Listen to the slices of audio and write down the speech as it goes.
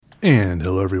And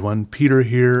hello everyone, Peter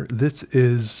here. This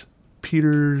is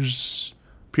Peter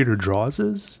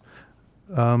Draws's.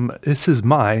 This is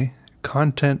my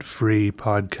content-free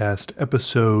podcast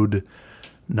episode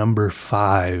number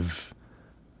 5,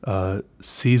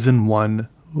 season 1,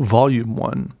 volume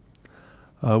 1.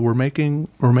 We're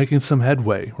making some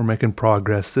headway. We're making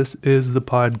progress. This is the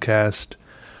podcast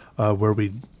where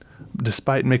we,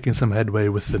 despite making some headway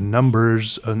with the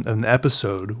numbers and the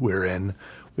episode we're in,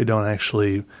 we don't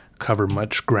actually cover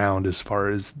much ground as far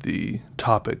as the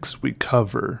topics we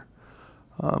cover.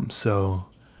 So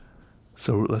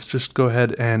let's just go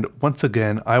ahead and once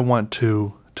again, I want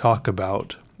to talk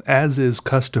about, as is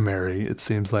customary, it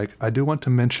seems like, I do want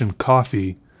to mention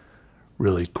coffee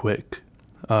really quick.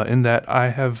 In that I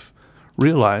have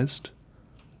realized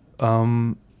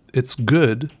it's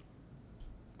good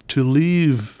to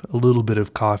leave a little bit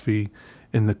of coffee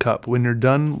in the cup when you're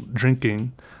done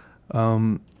drinking.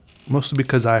 Mostly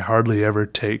because I hardly ever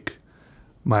take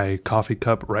my coffee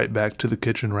cup right back to the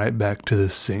kitchen, right back to the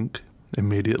sink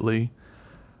immediately.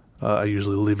 I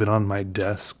usually leave it on my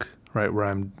desk, right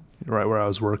where I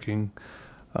was working.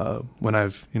 When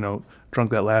I've,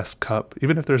 drunk that last cup,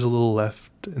 even if there's a little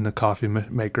left in the coffee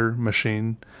maker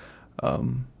machine,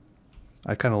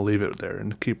 I kind of leave it there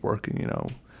and keep working,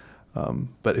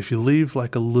 But if you leave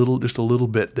like just a little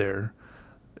bit there,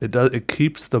 it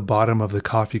keeps the bottom of the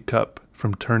coffee cup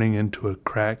from turning into a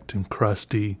cracked and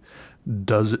crusty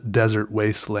desert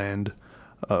wasteland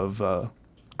of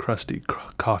crusty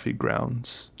coffee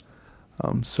grounds.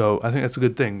 So I think that's a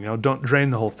good thing. Don't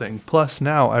drain the whole thing. Plus,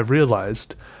 now I've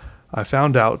realized, I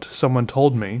found out, someone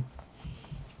told me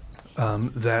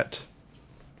that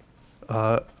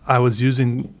I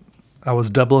was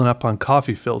doubling up on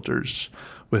coffee filters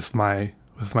with my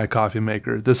coffee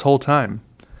maker this whole time,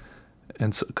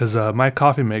 and because my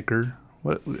coffee maker,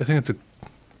 I think it's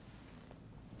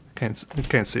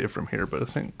can't see it from here, but I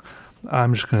think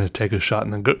I'm just gonna take a shot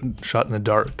in the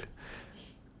dark.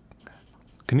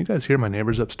 Can you guys hear my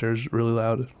neighbors upstairs really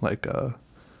loud? I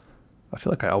feel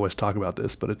like I always talk about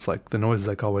this, but it's like the noise is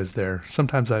like always there.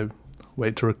 Sometimes I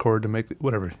wait to record to make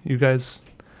whatever. You guys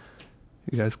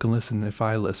can listen if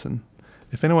I listen.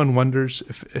 If anyone wonders,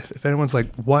 if anyone's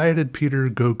like, why did Peter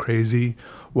go crazy?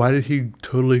 Why did he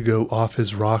totally go off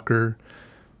his rocker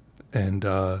and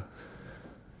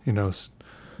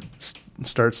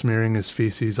start smearing his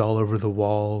feces all over the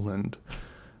wall, and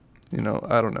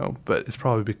I don't know, but it's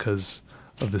probably because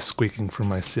of the squeaking from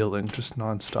my ceiling, just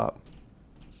nonstop,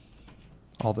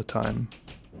 all the time.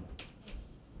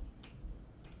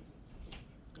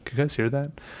 Can you guys hear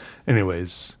that?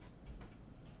 Anyways,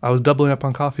 I was doubling up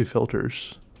on coffee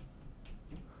filters,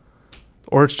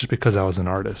 or it's just because I was an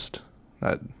artist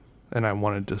and I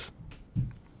wanted to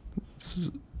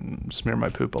smear my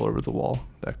poop all over the wall.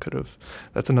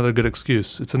 That's another good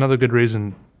excuse. It's another good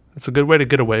reason. It's a good way to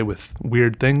get away with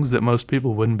weird things that most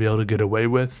people wouldn't be able to get away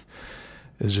with,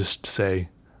 is just say,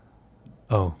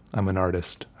 oh, I'm an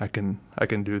artist. I can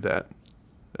do that.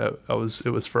 It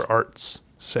was for art's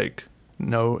sake.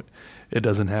 No, it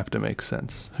doesn't have to make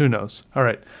sense. Who knows? All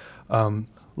right.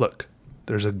 Look,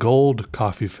 there's a gold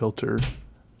coffee filter,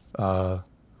 and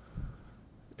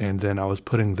then I was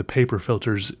putting the paper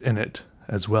filters in it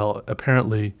as well.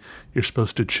 Apparently, you're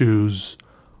supposed to choose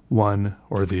one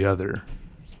or the other.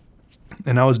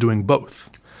 And I was doing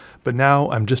both. But now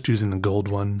I'm just using the gold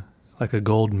one, like a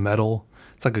gold metal.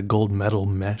 It's like a gold metal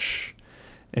mesh.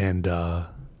 And it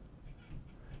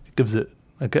gives it,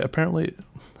 apparently,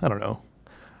 I don't know.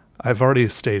 I've already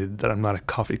stated that I'm not a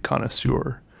coffee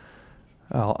connoisseur.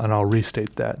 I'll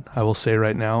restate that. I will say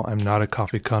right now, I'm not a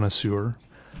coffee connoisseur.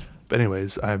 But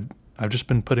anyways, I've just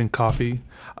been putting coffee.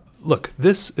 Look,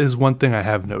 this is one thing I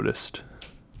have noticed.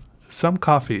 Some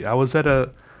coffee. I was at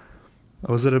a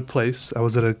place. I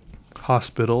was at a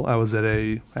hospital. I was at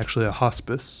actually a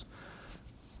hospice.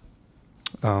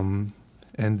 And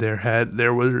there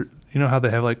were, how they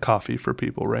have like coffee for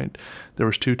people, right? There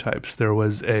was 2 types. There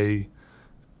was a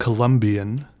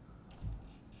Colombian.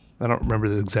 I don't remember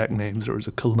the exact names. There was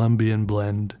a Colombian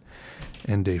blend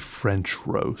and a French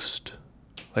roast.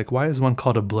 Like, why is one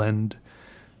called a blend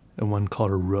and one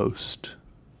called a roast?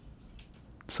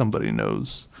 Somebody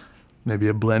knows. Maybe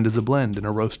a blend is a blend and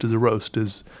a roast is a roast.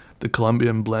 Is the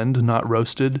Colombian blend not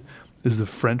roasted? Is the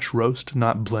French roast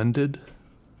not blended?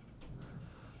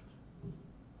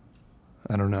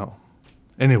 I don't know.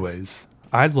 Anyways,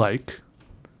 I'd like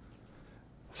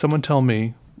someone tell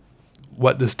me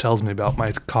what this tells me about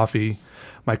my coffee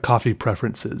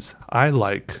preferences. I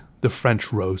like the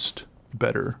French roast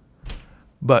better.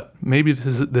 But maybe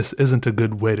this isn't a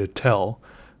good way to tell,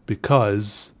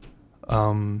 because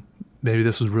maybe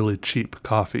this was really cheap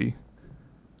coffee.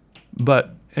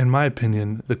 But in my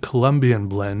opinion, the Colombian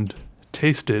blend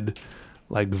tasted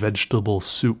like vegetable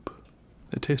soup.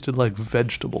 It tasted like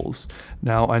vegetables.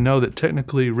 Now, I know that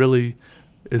technically really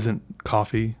isn't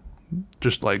coffee,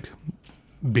 just like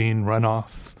bean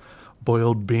runoff,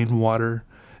 boiled bean water.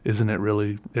 Isn't it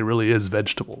really? It really is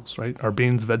vegetables, right? Are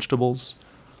beans vegetables?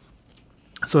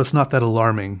 So it's not that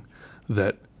alarming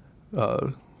that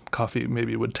coffee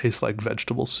maybe would taste like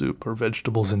vegetable soup or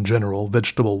vegetables in general,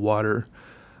 vegetable water.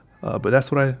 But that's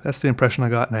the impression I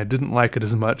got, and I didn't like it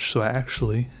as much. So I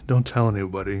actually, don't tell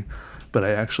anybody, but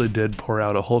I actually did pour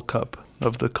out a whole cup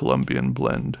of the Colombian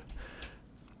blend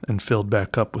and filled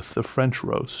back up with the French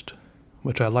roast,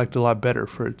 which I liked a lot better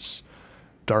for its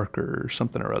darker or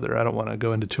something or other. I don't want to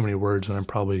go into too many words when I'm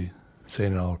probably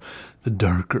saying all the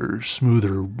darker,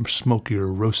 smoother, smokier,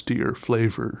 roastier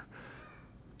flavor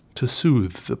to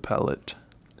soothe the palate.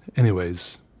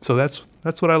 Anyways, so that's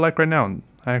what I like right now.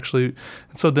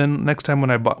 So then next time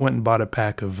when I went and bought a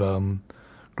pack of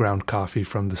ground coffee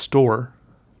from the store,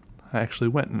 I actually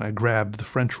went and I grabbed the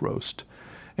French roast.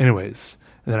 Anyways,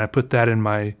 and then I put that in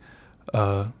my,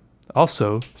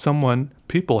 also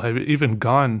people have even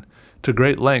gone to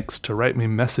great lengths to write me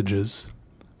messages,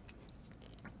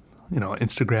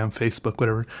 Instagram, Facebook,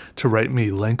 whatever, to write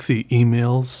me lengthy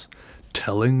emails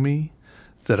telling me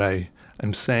that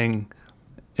I'm saying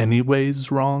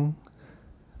anyways wrong.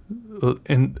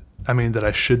 And I mean that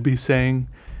I should be saying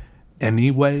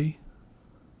anyway.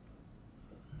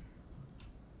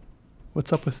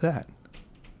 What's up with that?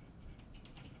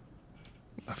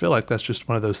 I feel like that's just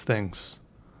one of those things.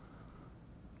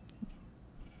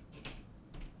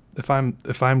 If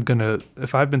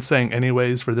I've been saying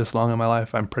anyways for this long in my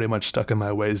life, I'm pretty much stuck in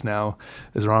my ways now,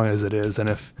 as wrong as it is. And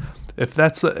if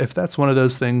that's one of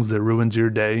those things that ruins your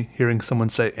day, hearing someone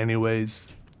say anyways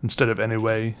instead of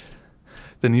anyway,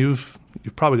 then you've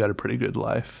probably got a pretty good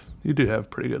life. You do have a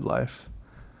pretty good life.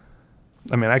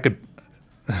 I mean,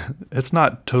 it's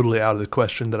not totally out of the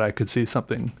question that I could see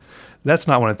something. That's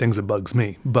not one of the things that bugs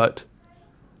me, but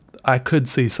I could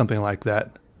see something like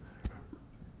that,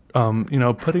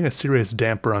 putting a serious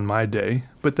damper on my day,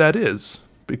 but that is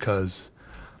because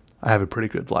I have a pretty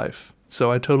good life.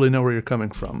 So I totally know where you're coming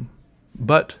from.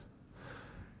 But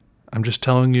I'm just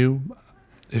telling you,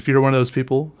 if you're one of those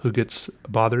people who gets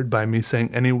bothered by me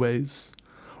saying anyways,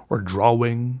 or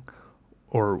drawing,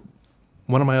 or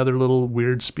one of my other little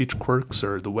weird speech quirks,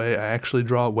 or the way I actually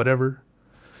draw, whatever,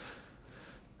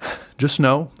 just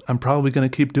know I'm probably going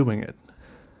to keep doing it.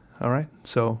 All right?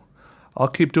 So I'll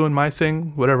keep doing my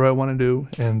thing, whatever I want to do,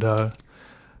 and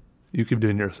you keep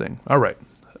doing your thing. All right.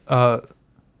 So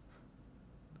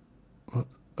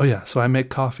I make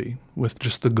coffee with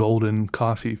just the golden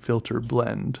coffee filter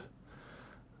blend.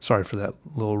 Sorry for that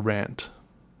little rant.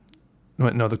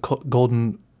 No, the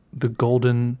golden,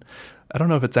 I don't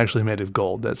know if it's actually made of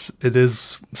gold. It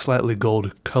is slightly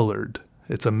gold colored.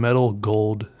 It's a metal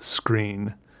gold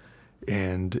screen,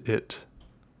 and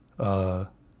the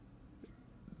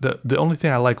only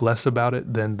thing I like less about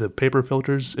it than the paper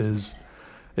filters is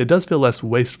it does feel less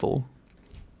wasteful.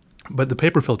 But the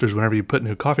paper filters, whenever you put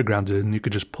new coffee grounds in, you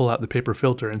could just pull out the paper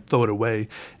filter and throw it away,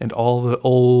 and all the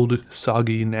old,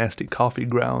 soggy, nasty coffee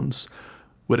grounds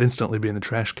would instantly be in the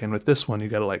trash can. With this one, you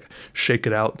got to shake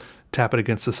it out, tap it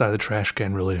against the side of the trash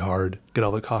can really hard, get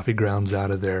all the coffee grounds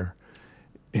out of there,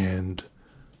 and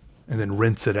then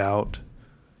rinse it out.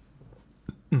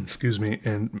 Excuse me.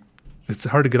 And it's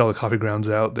hard to get all the coffee grounds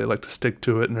out. They like to stick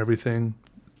to it and everything.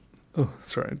 Oh,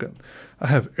 sorry. I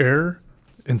have air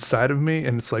inside of me,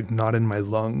 and it's not in my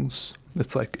lungs.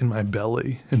 It's in my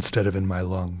belly instead of in my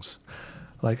lungs.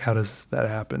 How does that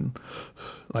happen?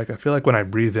 I feel like when I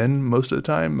breathe in, most of the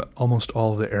time, almost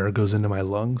all of the air goes into my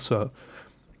lungs. So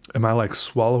am I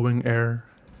swallowing air?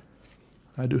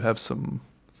 I do have some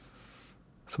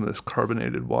of this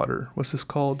carbonated water. What's this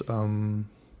called?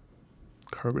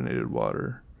 Carbonated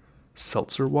water.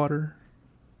 Seltzer water?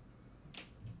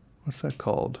 What's that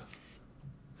called?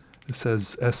 It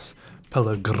says S.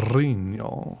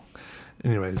 Pellegrino.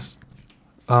 Anyways,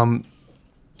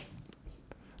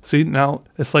 see, now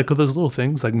it's those little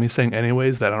things, me saying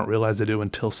anyways, that I don't realize I do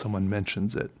until someone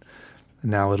mentions it.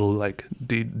 And now it'll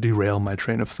derail my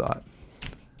train of thought.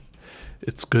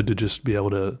 It's good to just be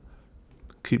able to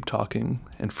keep talking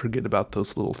and forget about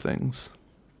those little things.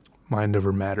 Mind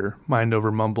over matter, mind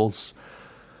over mumbles.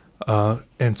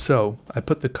 And so I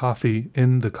put the coffee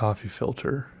in the coffee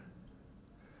filter,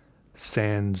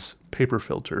 sans paper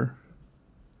filter,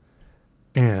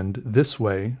 and this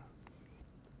way,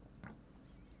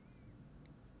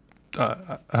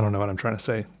 I don't know what I'm trying to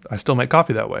say. I still make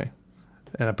coffee that way.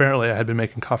 And apparently I had been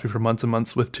making coffee for months and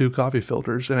months with 2 coffee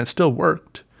filters, and it still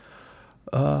worked.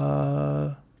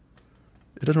 It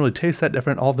doesn't really taste that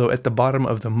different, although at the bottom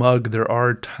of the mug there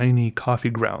are tiny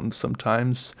coffee grounds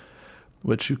sometimes,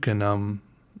 which you can,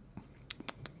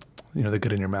 they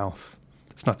get in your mouth.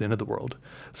 It's not the end of the world.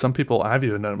 Some people, I've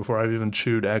even done it before, I've even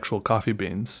chewed actual coffee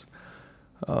beans.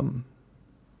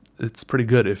 It's pretty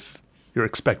good if you're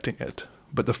expecting it.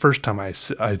 But the first time I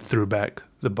threw back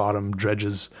the bottom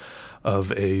dredges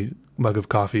of a mug of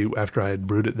coffee after I had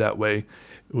brewed it that way,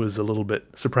 it was a little bit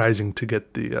surprising to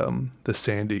get the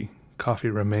sandy coffee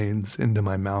remains into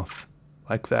my mouth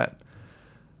like that.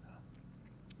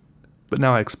 But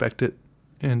now I expect it.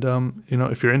 And,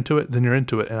 if you're into it, then you're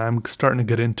into it. And I'm starting to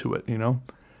get into it,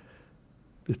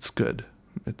 It's good.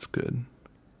 It's good.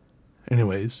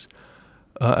 Anyways,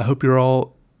 I hope you're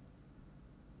all...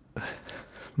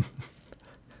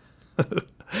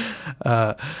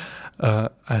 I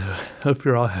hope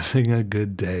you're all having a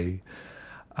good day.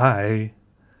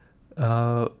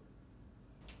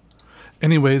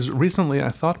 Anyways, recently I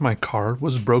thought my car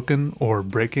was broken or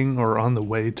breaking or on the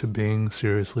way to being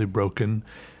seriously broken,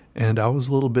 and I was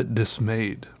a little bit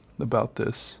dismayed about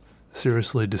this,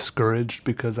 seriously discouraged,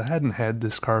 because I hadn't had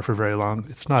this car for very long.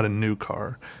 It's not a new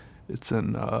car. It's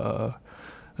an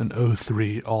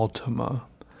 03 Altima,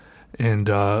 and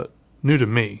new to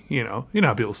me, you know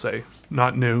how people say,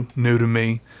 not new to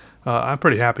me. I'm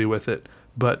pretty happy with it,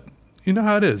 but you know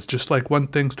how it is. Just like one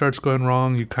thing starts going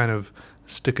wrong, you kind of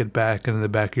stick it back in the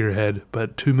back of your head,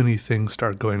 but too many things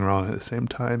start going wrong at the same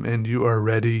time, and you are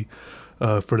ready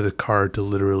for the car to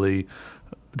literally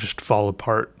just fall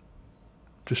apart,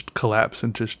 just collapse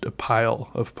into just a pile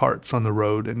of parts on the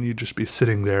road, and you just be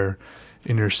sitting there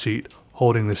in your seat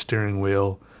holding the steering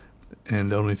wheel,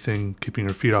 and the only thing keeping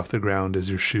your feet off the ground is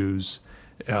your shoes.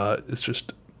 You'd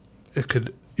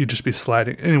just be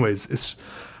sliding. Anyways,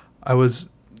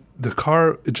 the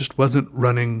car, it just wasn't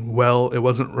running well. It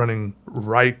wasn't running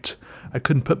right. I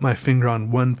couldn't put my finger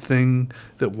on one thing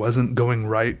that wasn't going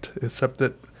right, except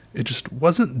that it just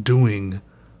wasn't doing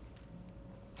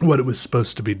what it was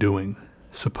supposed to be doing.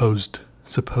 Supposed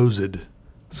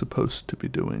to be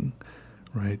doing,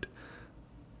 right?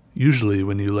 Usually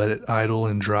when you let it idle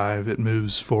and drive, it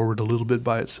moves forward a little bit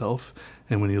by itself.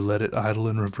 And when you let it idle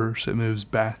and reverse, it moves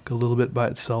back a little bit by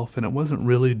itself. And it wasn't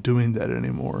really doing that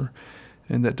anymore.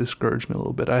 And that discouraged me a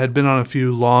little bit. I had been on a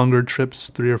few longer trips,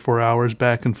 3 or 4 hours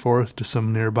back and forth to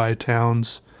some nearby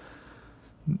towns.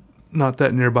 Not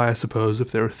that nearby, I suppose,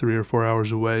 if they were 3 or 4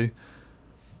 hours away.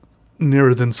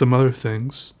 Nearer than some other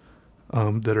things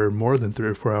that are more than 3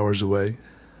 or 4 hours away.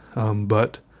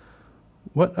 But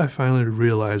what I finally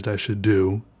realized I should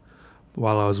do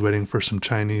while I was waiting for some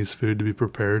Chinese food to be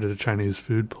prepared at a Chinese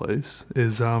food place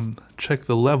is check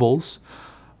the levels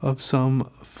of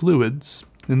some fluids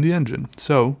in the engine.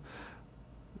 So,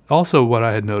 also what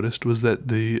I had noticed was that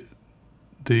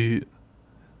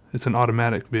it's an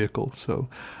automatic vehicle, so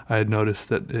I had noticed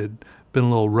that it had been a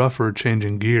little rougher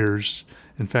changing gears.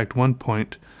 In fact, one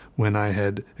point when I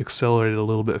had accelerated a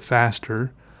little bit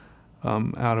faster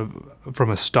from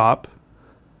a stop,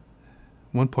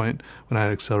 one point when I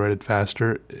had accelerated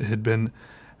faster, it had been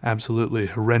absolutely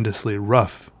horrendously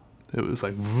rough. It was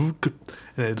like,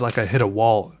 and I hit a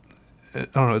wall. I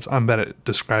don't know, I'm bad at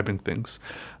describing things.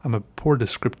 I'm a poor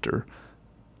descriptor.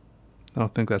 I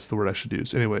don't think that's the word I should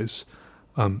use. Anyways,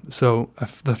 so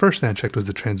the first thing I checked was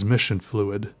the transmission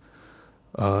fluid,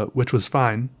 which was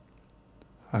fine.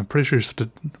 I'm pretty sure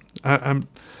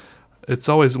it's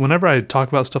always, whenever I talk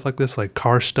about stuff like this, like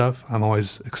car stuff, I'm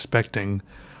always expecting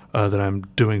that I'm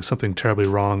doing something terribly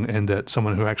wrong and that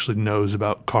someone who actually knows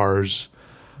about cars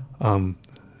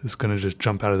is going to just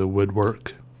jump out of the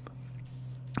woodwork.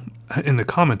 In the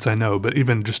comments, I know, but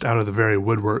even just out of the very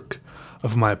woodwork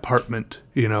of my apartment,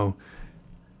 and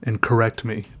correct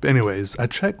me. But anyways, I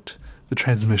checked the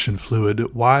transmission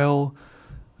fluid while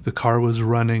the car was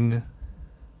running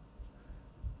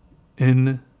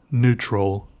in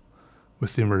neutral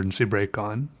with the emergency brake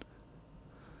on.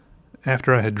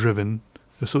 After I had driven,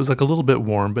 so it was like a little bit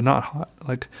warm, but not hot.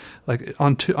 Like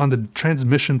on the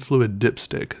transmission fluid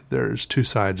dipstick, there's 2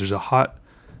 sides. There's a hot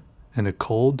and a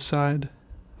cold side.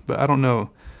 But I don't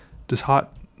know, does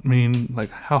hot mean,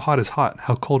 like, how hot is hot?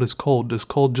 How cold is cold? Does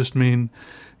cold just mean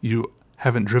you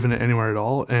haven't driven it anywhere at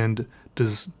all? And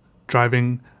does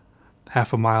driving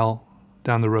half a mile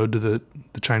down the road to the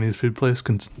Chinese food place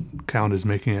count as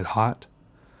making it hot?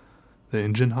 The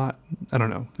engine hot? I don't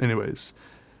know. Anyways,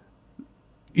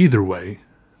 either way,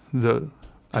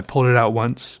 I pulled it out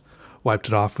once, wiped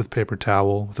it off with paper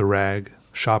towel, with a rag,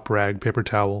 shop rag, paper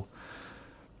towel,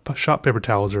 shop paper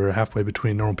towels are halfway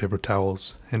between normal paper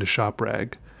towels and a shop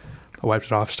rag. I wiped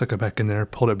it off, stuck it back in there,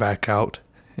 pulled it back out,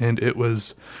 and it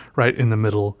was right in the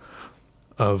middle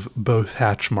of both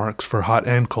hatch marks for hot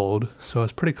and cold, so I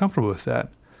was pretty comfortable with that.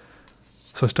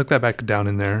 So I stuck that back down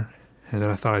in there, and then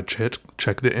I thought I'd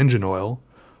check the engine oil,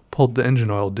 pulled the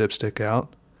engine oil dipstick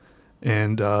out,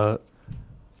 and there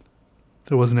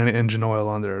wasn't any engine oil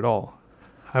on there at all.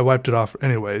 I wiped it off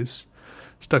anyways,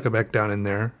 stuck it back down in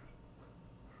there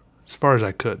as far as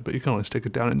I could, but you can only stick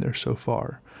it down in there so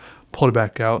far. Pulled it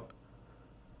back out,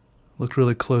 looked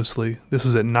really closely. This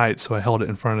was at night, so I held it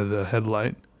in front of the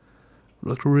headlight.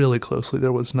 Looked really closely.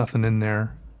 There was nothing in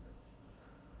there.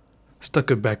 Stuck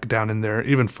it back down in there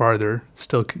even farther.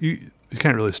 Still, you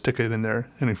can't really stick it in there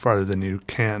any farther than you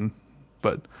can,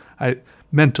 but I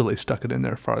mentally stuck it in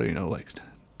there farther,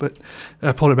 But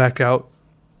I pulled it back out.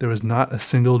 There was not a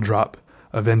single drop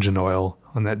of engine oil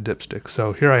on that dipstick.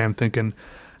 So here I am thinking,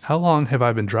 how long have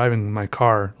I been driving my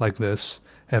car like this?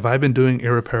 Have I been doing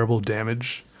irreparable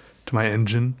damage to my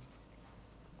engine,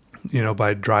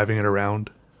 by driving it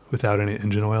around without any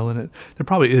engine oil in it? There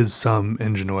probably is some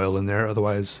engine oil in there.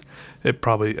 Otherwise, it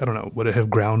probably, I don't know, would it have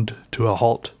ground to a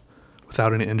halt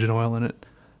without any engine oil in it?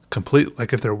 Complete,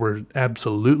 like if there were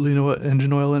absolutely no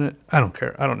engine oil in it? I don't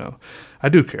care. I don't know. I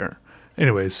do care.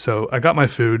 Anyways, so I got my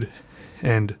food,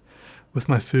 and with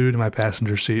my food in my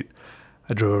passenger seat,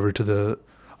 I drove over to the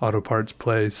auto parts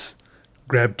place,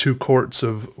 grabbed 2 quarts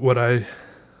of what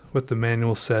the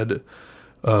manual said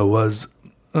was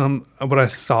what I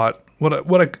thought.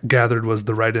 What I gathered was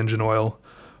the right engine oil.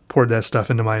 Poured that stuff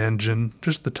into my engine,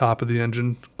 just the top of the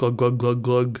engine, glug, glug, glug,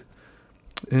 glug.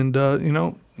 And,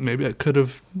 maybe I could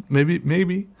have,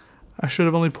 maybe I should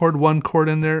have only poured 1 quart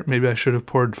in there. Maybe I should have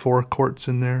poured 4 quarts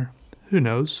in there. Who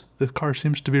knows? The car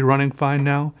seems to be running fine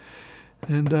now.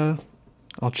 And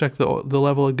I'll check the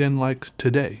level again like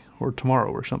today or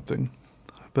tomorrow or something.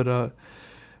 But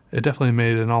it definitely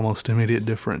made an almost immediate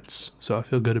difference. So I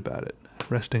feel good about it.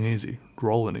 Resting easy,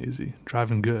 rolling easy,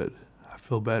 driving good. I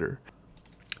feel better.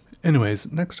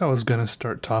 Anyways, next I was going to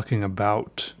start talking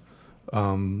about,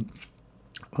 I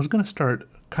was going to start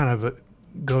kind of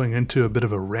going into a bit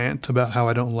of a rant about how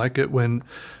I don't like it when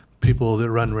people that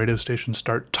run radio stations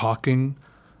start talking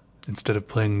instead of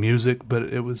playing music. But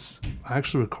I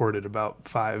actually recorded about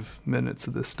 5 minutes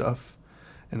of this stuff,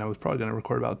 and I was probably going to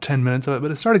record about 10 minutes of it,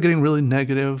 but it started getting really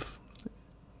negative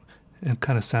and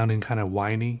kind of sounding kind of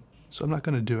whiny. So I'm not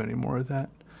going to do any more of that.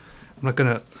 I'm not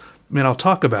going to, I'll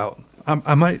talk about, I'm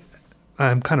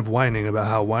kind of whining about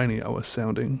how whiny I was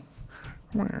sounding.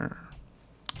 All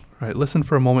right, listen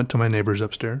for a moment to my neighbors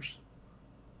upstairs.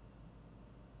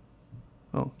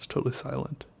 Oh, it's totally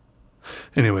silent.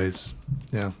 Anyways,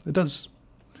 yeah, it does,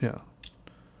 yeah.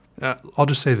 I'll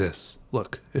just say this.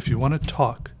 Look, if you want to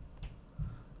talk,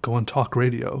 go on talk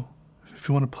radio. If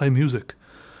you want to play music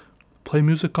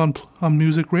on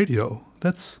music radio.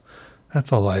 That's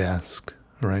all I ask,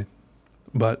 all right?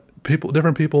 But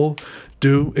different people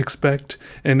do expect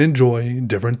and enjoy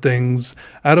different things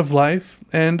out of life,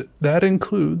 and that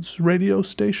includes radio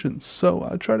stations. So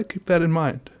I try to keep that in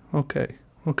mind. Okay,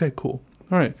 cool.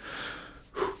 All right,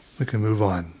 we can move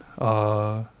on.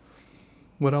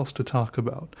 What else to talk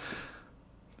about?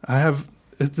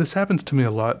 This happens to me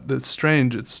a lot. It's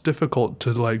strange. It's difficult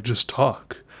to just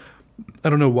talk. I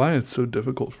don't know why it's so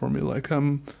difficult for me.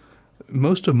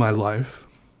 Most of my life,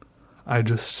 I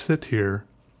just sit here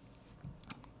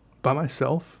by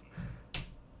myself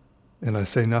and I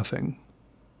say nothing.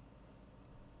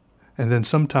 And then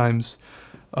sometimes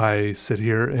I sit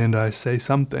here and I say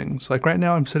some things. Like right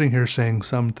now I'm sitting here saying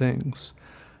some things,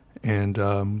 and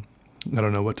I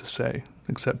don't know what to say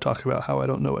except talk about how I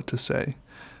don't know what to say.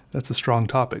 That's a strong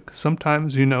topic.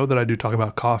 Sometimes that I do talk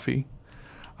about coffee.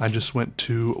 I just went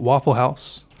to Waffle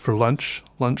House for lunch,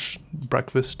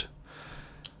 breakfast.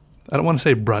 I don't want to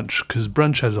say brunch because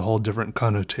brunch has a whole different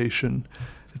connotation.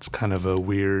 It's kind of a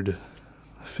weird,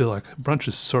 I feel like brunch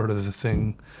is sort of a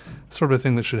thing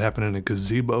that should happen in a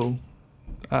gazebo.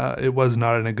 It was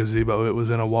not in a gazebo. It was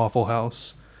in a Waffle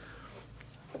House.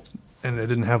 And I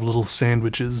didn't have little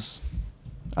sandwiches.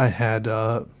 I had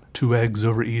 2 eggs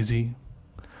over easy.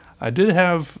 I did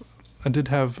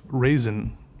have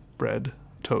raisin bread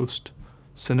toast,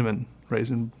 cinnamon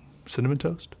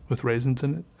toast with raisins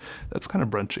in it. That's kind of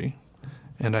brunchy.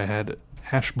 And I had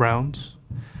hash browns,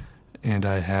 and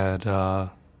I had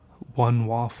 1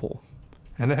 waffle,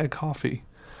 and I had coffee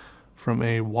from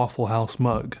a Waffle House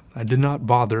mug. I did not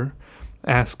bother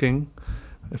asking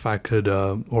if I could,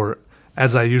 or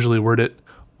as I usually word it,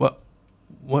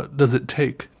 what does it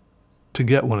take to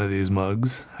get one of these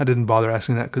mugs? I didn't bother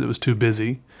asking that because it was too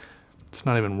busy. it's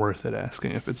not even worth it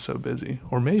asking if it's so busy.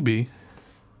 Or maybe,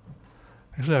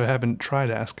 actually, I haven't tried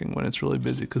asking when it's really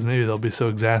busy, because maybe they'll be so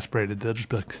exasperated they'll just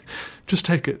be like, "Just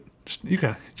take it. Just you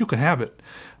can have it."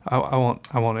 I won't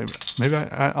even. Maybe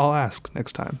I'll ask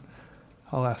next time.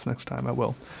 I'll ask next time. I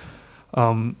will.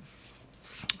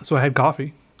 So I had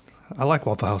coffee. I like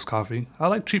Waffle House coffee. I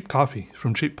like cheap coffee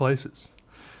from cheap places.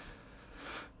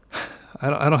 I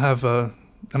don't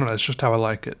know. It's just how I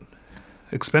like it.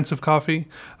 Expensive coffee,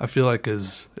 I feel like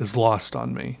is lost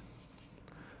on me.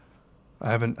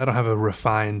 I don't have a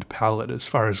refined palate as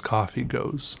far as coffee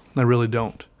goes. I really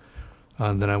don't.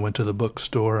 Then I went to the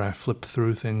bookstore. I flipped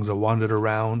through things. I wandered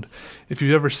around. If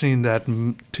you've ever seen that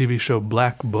TV show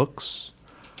Black Books,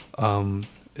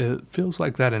 it feels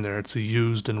like that in there. It's a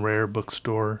used and rare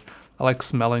bookstore. I like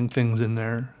smelling things in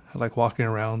there. I like walking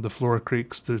around. The floor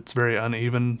creaks. It's very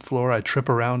uneven floor. I trip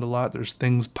around a lot. There's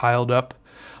things piled up.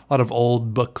 A lot of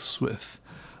old books with,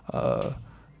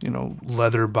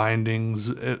 leather bindings.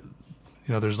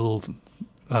 There's little,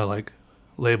 like,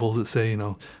 labels that say,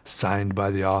 signed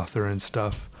by the author and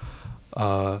stuff.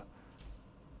 There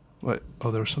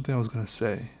was something I was going to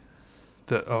say.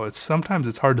 Sometimes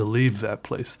it's hard to leave that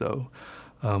place, though.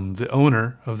 The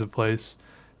owner of the place,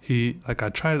 he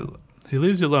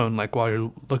leaves you alone, like, while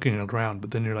you're looking around,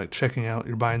 but then you're, like, checking out,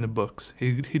 you're buying the books.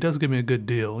 He does give me a good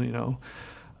deal,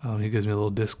 he gives me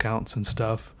little discounts and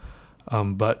stuff.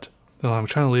 But I'm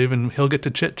trying to leave, and he'll get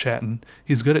to chit-chatting.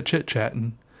 He's good at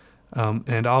chit-chatting.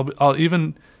 And I'll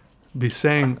even be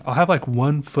saying, I'll have, like,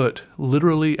 1 foot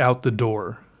literally out the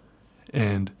door,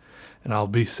 and I'll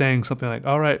be saying something like,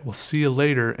 "All right, we'll see you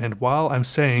later." And while I'm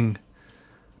saying,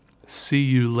 "See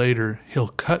you later," he'll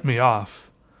cut me off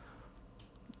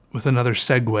with another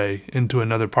segue into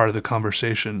another part of the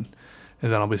conversation.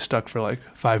 And then I'll be stuck for like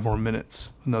 5 more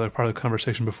minutes, another part of the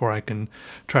conversation, before I can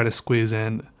try to squeeze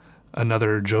in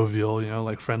another jovial,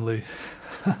 like friendly,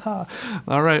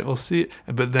 "All right, we'll see."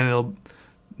 But then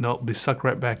it'll be sucked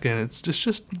right back in. It's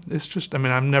just, I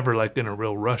mean, I'm never like in a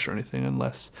real rush or anything,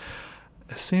 unless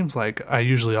it seems like I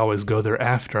usually always go there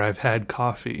after I've had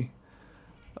coffee.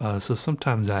 So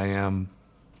sometimes I am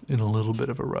in a little bit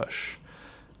of a rush,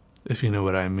 if you know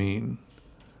what I mean.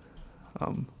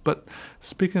 But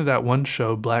speaking of that one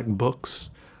show, Black Books,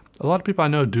 a lot of people I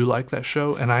know do like that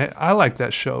show, and I like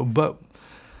that show, but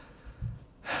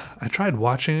I tried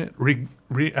watching it.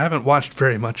 I haven't watched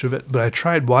very much of it, but I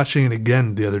tried watching it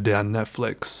again the other day on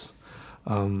Netflix.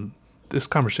 This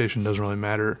conversation doesn't really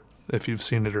matter if you've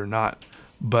seen it or not,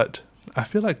 but I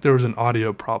feel like there was an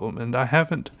audio problem, and I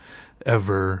haven't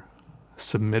ever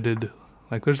submitted,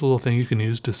 like, there's a little thing you can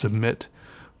use to submit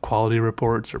quality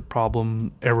reports or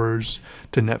problem errors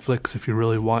to Netflix if you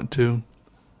really want to.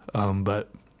 But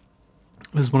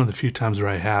this is one of the few times where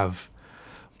I have.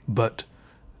 But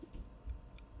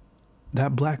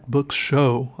that Black Books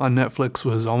show on Netflix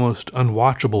was almost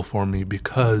unwatchable for me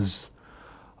because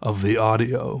of the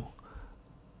audio.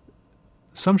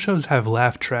 Some shows have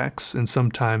laugh tracks, and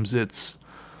sometimes it's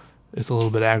a little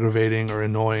bit aggravating or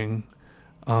annoying.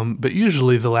 But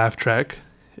usually the laugh track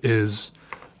is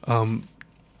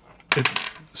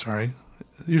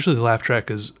usually the laugh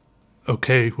track is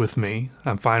okay with me.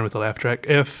 I'm fine with the laugh track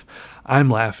if I'm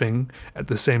laughing at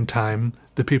the same time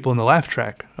the people in the laugh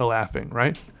track are laughing,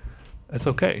 right? That's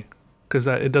okay, because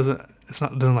it doesn't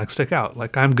like stick out.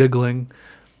 Like, I'm giggling,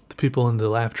 the people in the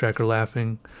laugh track are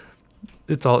laughing.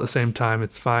 It's all at the same time.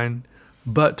 It's fine.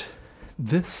 But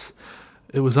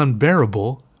it was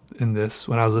unbearable in this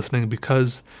when I was listening,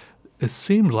 because it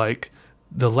seemed like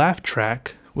the laugh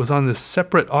track was on this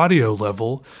separate audio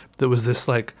level that was this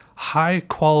like high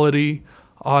quality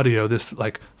audio, this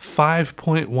like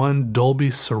 5.1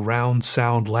 Dolby surround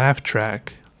sound laugh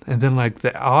track, and then like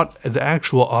the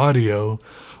actual audio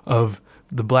of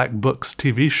the Black Books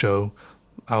TV show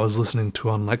I was listening to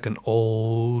on like an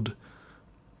old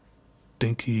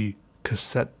dinky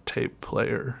cassette tape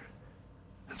player.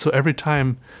 And so every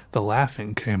time the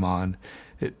laughing came on,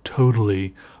 it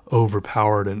totally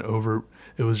overpowered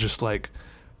it was just like,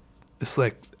 it's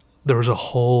like there was a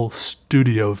whole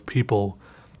studio of people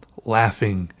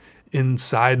laughing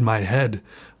inside my head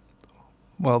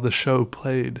while the show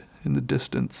played in the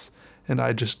distance, and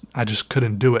I just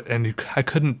couldn't do it. And I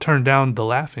couldn't turn down the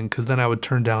laughing, because then I would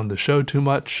turn down the show too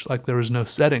much. Like, there was no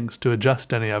settings to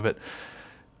adjust any of it.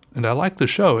 And I liked the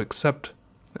show, except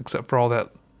for all that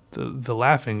the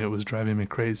laughing. It was driving me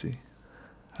crazy.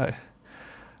 I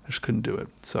just couldn't do it.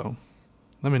 So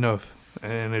let me know if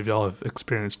any of y'all have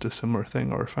experienced a similar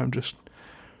thing, or if I'm just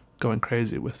going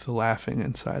crazy with the laughing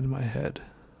inside my head.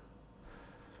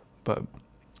 But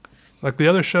like the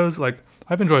other shows, like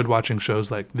I've enjoyed watching shows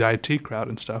like The IT Crowd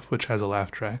and stuff, which has a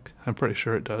laugh track. I'm pretty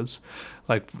sure it does.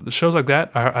 Like the shows like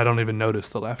that, I don't even notice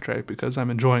the laugh track because I'm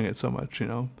enjoying it so much,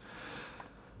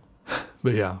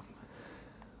 But yeah,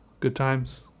 good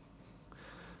times.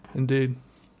 Indeed.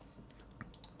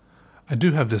 I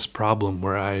do have this problem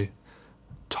where I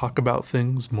talk about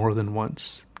things more than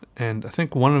once. And I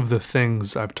think one of the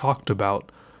things I've talked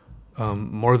about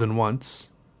more than once,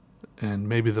 and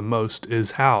maybe the most,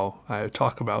 is how I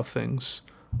talk about things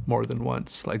more than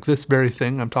once. Like this very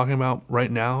thing I'm talking about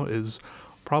right now is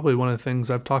probably one of the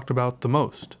things I've talked about the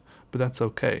most, but that's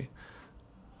okay.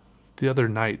 The other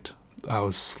night, I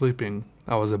was sleeping.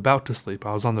 I was about to sleep.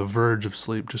 I was on the verge of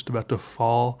sleep, just about to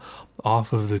fall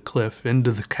off of the cliff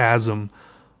into the chasm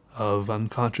of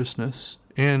unconsciousness.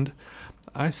 And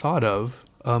I thought of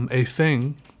a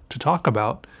thing to talk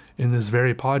about in this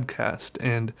very podcast.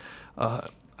 And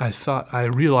I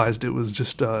realized it was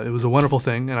just, it was a wonderful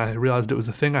thing. And I realized it was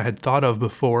a thing I had thought of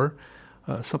before,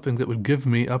 something that would give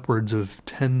me upwards of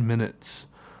 10 minutes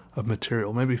of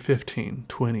material, maybe 15,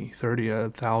 20, 30,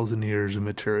 1,000 years of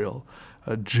material,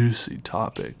 a juicy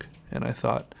topic. And I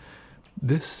thought,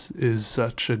 this is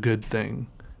such a good thing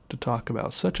to talk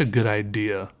about, such a good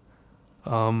idea.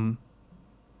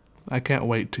 I can't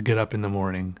wait to get up in the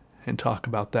morning and talk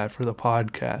about that for the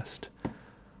podcast.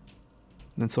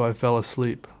 And so I fell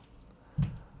asleep.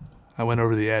 I went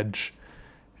over the edge.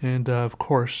 And of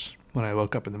course, when I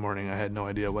woke up in the morning, I had no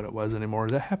idea what it was anymore.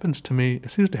 That happens to me. It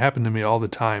seems to happen to me all the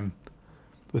time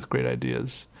with great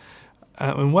ideas.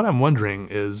 And what I'm wondering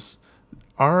is,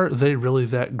 are they really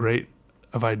that great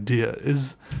of idea?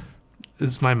 Is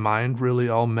my mind really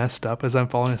all messed up as I'm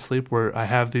falling asleep, where I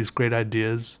have these great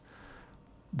ideas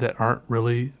that aren't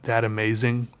really that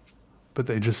amazing, but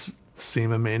they just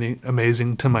seem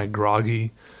amazing to my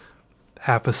groggy,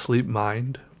 half-asleep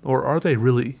mind? Or are they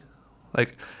really?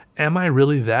 Like, am I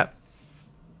really that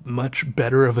much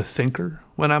better of a thinker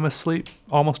when I'm asleep,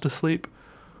 almost asleep?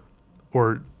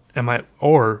 Or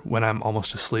when I'm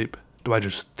almost asleep, do I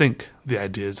just think the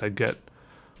ideas I get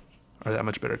are that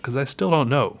much better? Because I still don't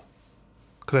know.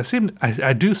 Because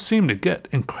I do seem to get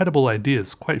incredible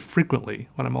ideas quite frequently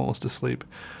when I'm almost asleep.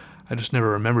 I just never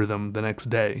remember them the next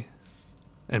day.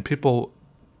 And people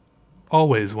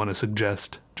always want to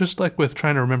suggest, just like with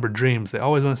trying to remember dreams, they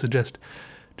always want to suggest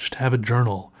just have a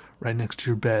journal right next to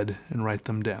your bed and write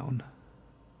them down.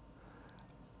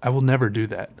 I will never do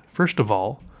that. First of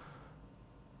all,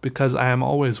 because I am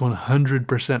always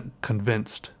 100%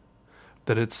 convinced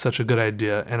that it's such a good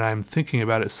idea, and I'm thinking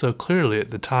about it so clearly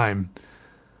at the time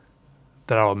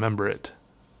that I'll remember it.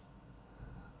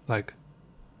 Like,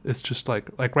 it's just like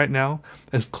right now,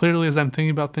 as clearly as I'm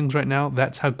thinking about things right now,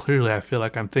 that's how clearly I feel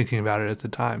like I'm thinking about it at the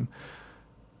time.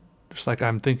 Just like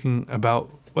I'm thinking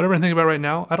about whatever I'm thinking about right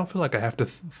now, I don't feel like I have to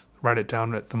write it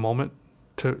down at the moment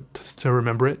to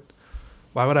remember it.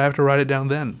 Why would I have to write it down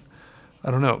then?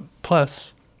 I don't know.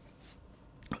 Plus,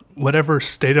 whatever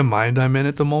state of mind I'm in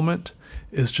at the moment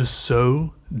is just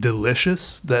so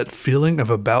delicious, that feeling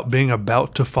of being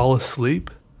about to fall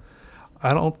asleep.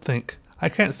 I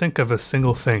can't think of a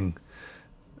single thing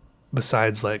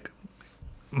besides like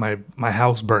my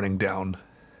house burning down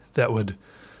that would,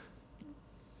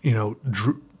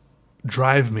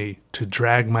 drive me to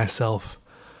drag myself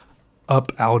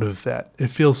up out of that. It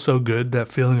feels so good, that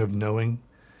feeling of knowing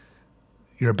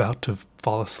you're about to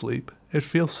fall asleep. It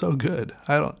feels so good.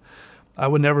 I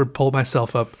would never pull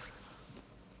myself up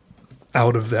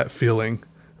out of that feeling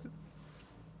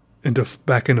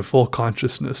back into full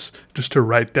consciousness just to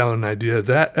write down an idea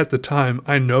that at the time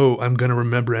I know I'm going to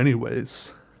remember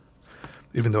anyways,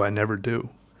 even though I never do.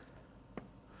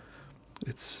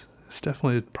 It's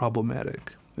definitely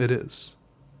problematic. It is.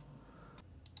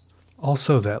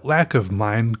 Also, that lack of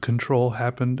mind control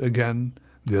happened again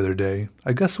the other day.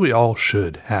 I guess we all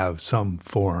should have some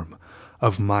form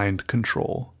of mind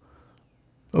control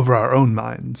over our own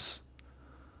minds.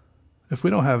 If we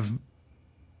don't have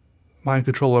mind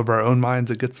control over our own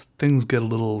minds, things get a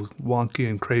little wonky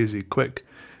and crazy quick,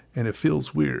 and it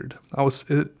feels weird.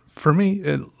 For me,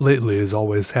 it lately is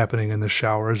always happening in the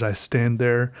shower as I stand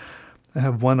there. I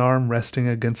have one arm resting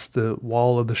against the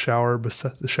wall of the shower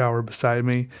beside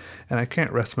me, and I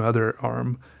can't rest my other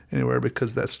arm anywhere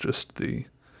because that's just the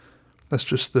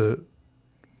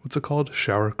what's it called?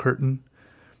 Shower curtain.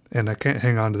 And I can't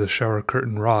hang on to the shower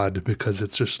curtain rod because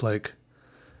it's just like,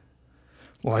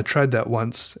 well, I tried that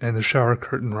once and the shower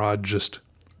curtain rod just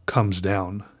comes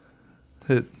down.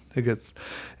 It gets,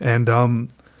 and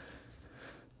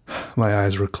my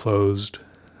eyes were closed.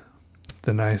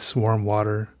 The nice warm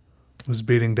water was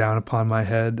beating down upon my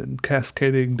head and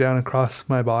cascading down across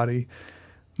my body,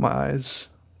 my eyes,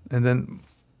 And then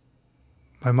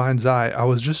my mind's eye, I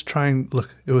was just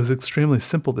look, it was extremely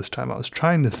simple this time. I was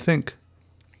trying to think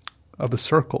of a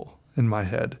circle in my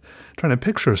head, trying to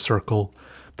picture a circle,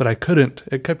 but I couldn't.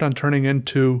 It kept on turning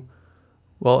into,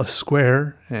 well, a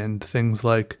square and things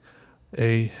like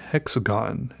a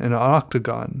hexagon and an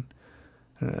octagon.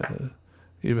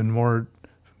 Even more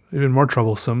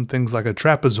troublesome, things like a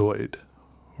trapezoid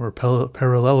or a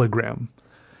parallelogram.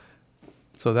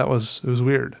 So it was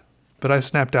weird. But I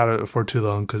snapped out of it for too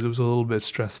long because it was a little bit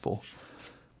stressful.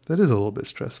 That is a little bit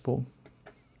stressful.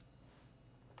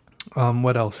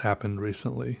 What else happened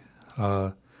recently?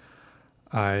 I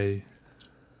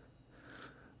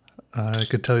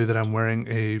could tell you that I'm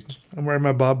wearing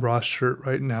my Bob Ross shirt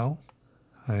right now.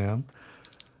 I am.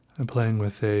 I'm playing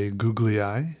with a googly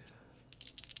eye.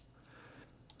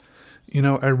 You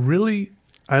know,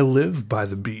 I live by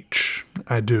the beach.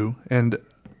 I do. And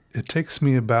it takes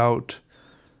me about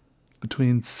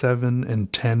between 7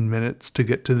 and 10 minutes to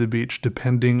get to the beach,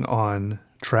 depending on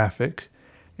traffic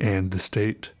and the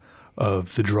state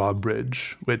of the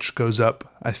drawbridge, which goes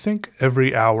up, I think,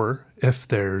 every hour if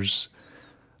there's,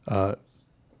 I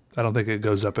don't think it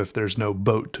goes up if there's no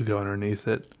boat to go underneath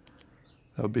it.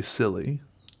 That would be silly.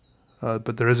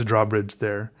 But there is a drawbridge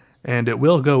there, and it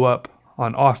will go up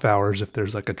on off hours if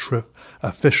there's like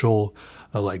official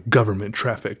like government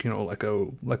traffic, like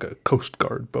a Coast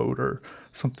Guard boat or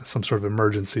some sort of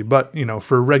emergency. But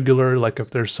for regular, like if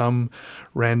there's some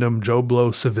random Joe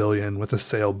Blow civilian with a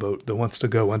sailboat that wants to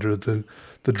go under the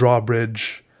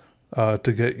drawbridge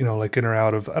to get like in or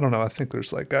out of, I don't know. I think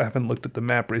there's I haven't looked at the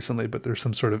map recently, but there's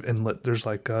some sort of inlet. There's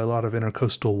like a lot of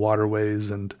intercoastal waterways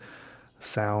and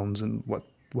sounds and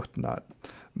whatnot.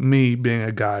 Me being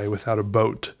a guy without a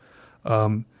boat,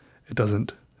 it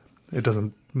doesn't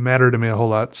matter to me a whole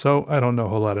lot, so I don't know a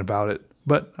whole lot about it.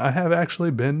 But I have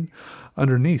actually been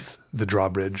underneath the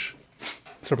drawbridge.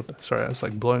 Sorry, I was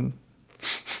blowing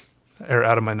air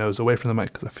out of my nose away from the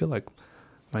mic because I feel like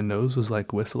my nose was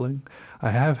whistling.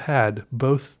 I have had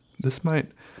both. This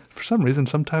might, for some reason,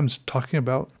 sometimes talking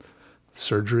about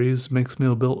surgeries makes me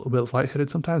a bit lightheaded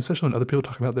sometimes, especially when other people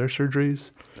talk about their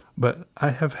surgeries. But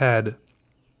I have had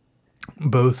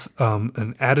both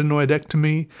an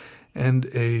adenoidectomy and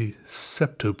a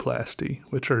septoplasty,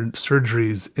 which are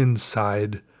surgeries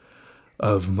inside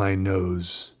of my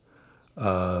nose.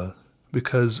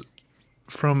 Because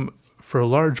for a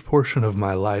large portion of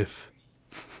my life,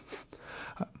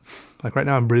 like right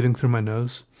now I'm breathing through my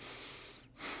nose.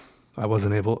 I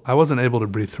wasn't able to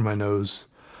breathe through my nose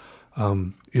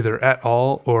either at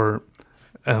all or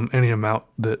any amount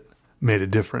that made a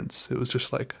difference. It was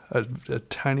just like the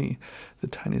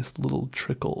tiniest little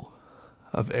trickle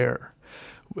of air.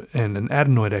 And an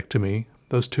adenoidectomy,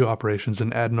 those two operations,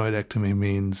 an adenoidectomy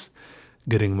means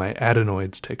getting my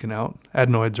adenoids taken out.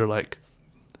 Adenoids are like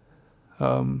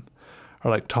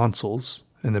tonsils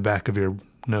in the back of your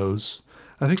nose.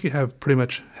 I think you pretty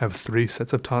much have three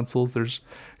sets of tonsils. There's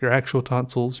your actual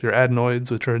tonsils, your adenoids,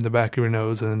 which are in the back of your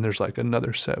nose, and then there's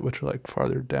another set which are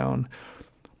farther down.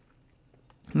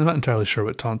 I'm not entirely sure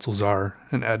what tonsils are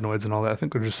and adenoids and all that. I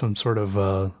think they're just some sort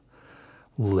of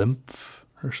lymph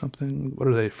or something. What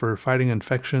are they, for fighting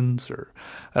infections? Or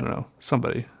I don't know.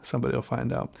 Somebody will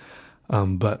find out.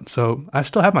 But so I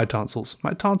still have my tonsils.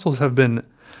 My tonsils they've been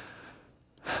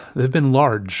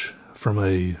large from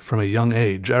a young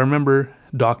age. I remember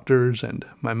doctors and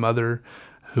my mother,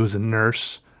 who was a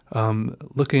nurse,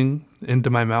 looking into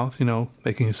my mouth,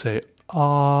 making you say,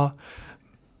 "Ah."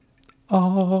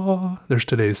 Ah, there's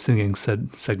today's singing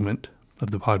segment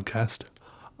of the podcast.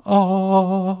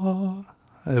 Ah,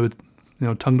 I would,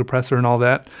 tongue depressor and all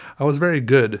that. I was very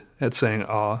good at saying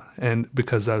ah, and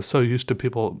because I was so used to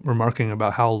people remarking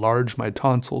about how large my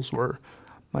tonsils were.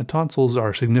 My tonsils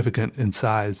are significant in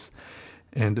size,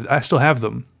 and I still have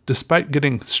them, despite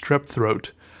getting strep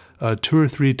throat 2 or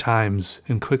 3 times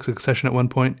in quick succession at one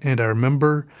point. And I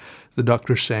remember the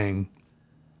doctor saying,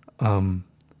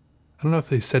 I don't know if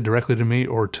they said directly to me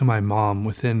or to my mom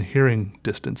within hearing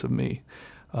distance of me,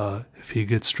 if he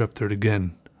gets strep throat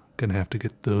again, gonna have to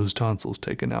get those tonsils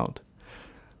taken out.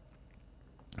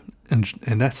 And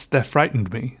that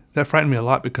frightened me. That frightened me a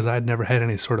lot because I had never had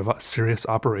any sort of serious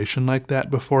operation like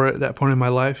that before at that point in my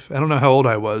life. I don't know how old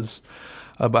I was,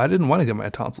 but I didn't want to get my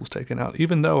tonsils taken out,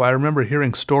 even though I remember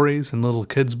hearing stories in little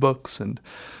kids' books and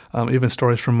even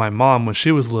stories from my mom when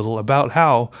she was little about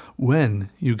how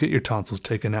when you get your tonsils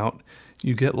taken out,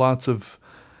 you get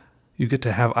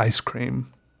to have ice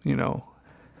cream,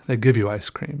 They give you ice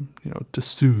cream, to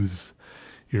soothe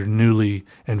your newly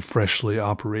and freshly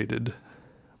operated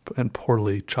and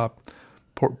poorly chopped,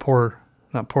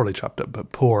 not poorly chopped up,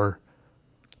 but poor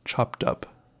chopped up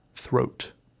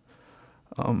throat.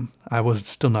 I was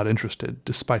still not interested,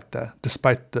 despite the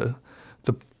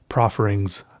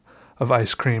profferings of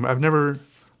ice cream.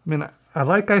 I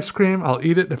like ice cream. I'll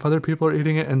eat it if other people are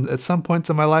eating it. And at some points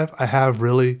in my life, I have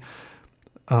really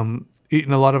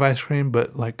eaten a lot of ice cream.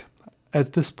 But like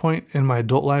at this point in my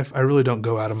adult life, I really don't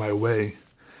go out of my way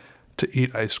to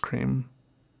eat ice cream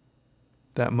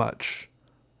that much.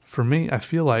 For me, I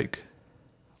feel like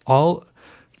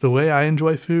the way I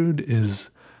enjoy food is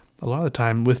a lot of the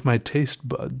time with my taste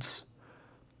buds.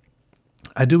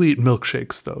 I do eat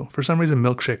milkshakes though. For some reason,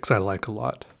 milkshakes I like a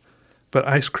lot. But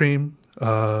ice cream,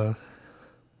 I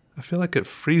feel like it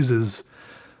freezes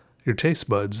your taste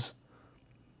buds.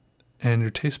 And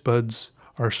your taste buds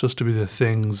are supposed to be the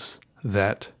things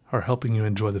that are helping you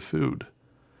enjoy the food.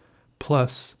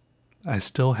 Plus, I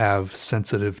still have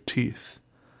sensitive teeth.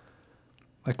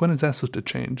 Like, when is that supposed to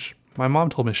change? My mom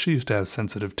told me she used to have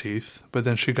sensitive teeth, but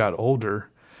then she got older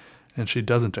and she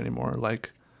doesn't anymore.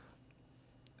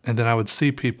 And then I would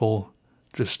see people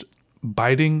just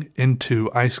biting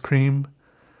into ice cream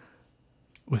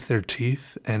with their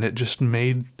teeth, and it just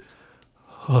made,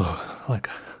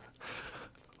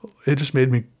 it just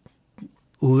made me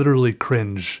literally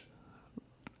cringe.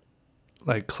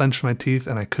 Like, clench my teeth,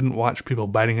 and I couldn't watch people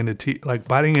biting into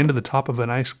biting into the top of an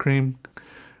ice cream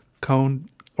cone,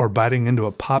 or biting into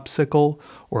a popsicle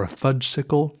or a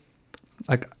fudgesicle.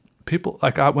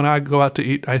 When I go out to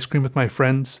eat ice cream with my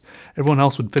friends, everyone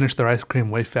else would finish their ice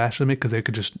cream way faster than me because they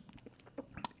could just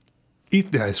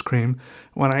eat the ice cream.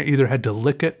 When I either had to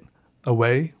lick it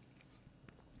away,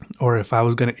 or if I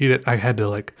was going to eat it, I had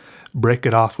to break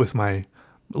it off with my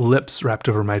lips wrapped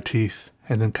over my teeth,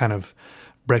 and then kind of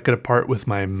break it apart with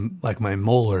my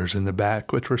molars in the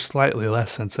back, which were slightly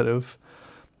less sensitive.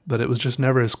 But it was just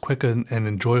never as quick and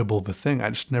enjoyable of a thing.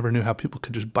 I just never knew how people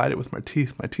could just bite it with my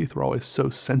teeth. My teeth were always so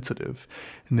sensitive,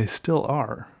 and they still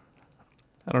are.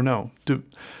 I don't know. Do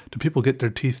people get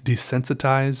their teeth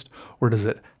desensitized, or does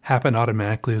it happen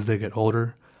automatically as they get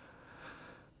older?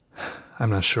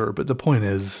 I'm not sure, but the point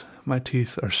is, my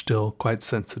teeth are still quite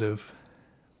sensitive.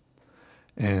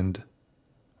 And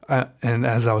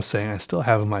as I was saying, I still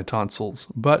have my tonsils,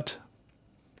 but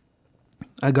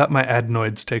I got my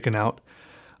adenoids taken out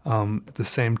at the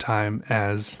same time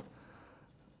as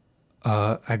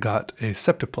I got a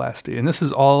septoplasty. And this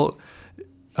is all,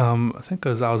 I think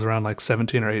as I was around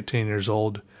 17 or 18 years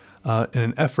old, in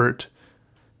an effort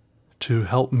to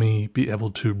help me be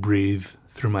able to breathe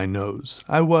through my nose.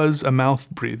 I was a mouth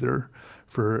breather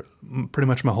for pretty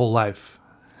much my whole life.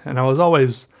 And I was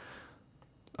always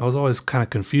kind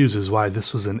of confused as why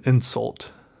this was an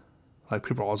insult.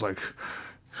 People are always like,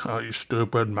 "Oh, you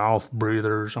stupid mouth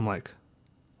breathers." I'm like,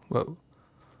 well,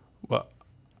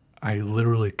 I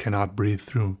literally cannot breathe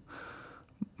through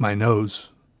my nose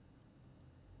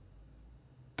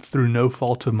through no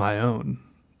fault of my own.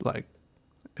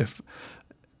 If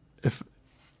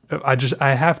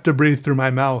I have to breathe through my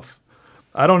mouth.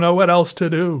 I don't know what else to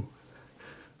do.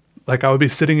 I would be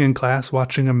sitting in class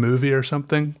watching a movie or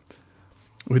something.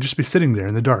 We'd just be sitting there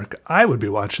in the dark. I would be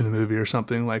watching the movie or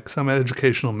something, like some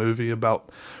educational movie about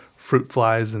fruit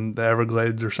flies and the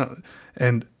Everglades or something.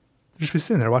 And just be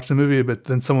sitting there watching the movie, but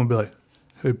then someone would be like,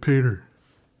 "Hey, Peter,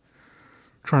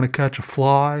 trying to catch a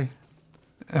fly?"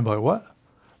 And I'd be like, "What?"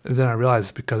 And then I realized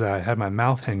it's because I had my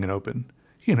mouth hanging open,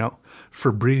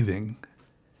 for breathing.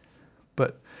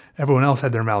 But everyone else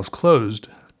had their mouths closed,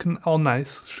 all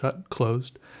nice, shut,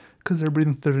 closed, because they're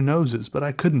breathing through their noses, but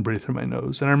I couldn't breathe through my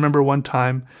nose. And I remember one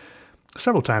time,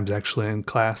 several times actually in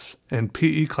class, in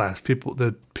PE class,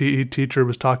 the PE teacher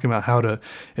was talking about how to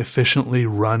efficiently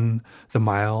run the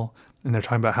mile, and they're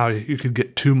talking about how you could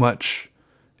get too much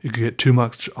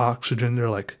oxygen. They're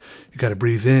like, you got to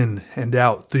breathe in and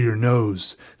out through your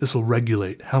nose. This will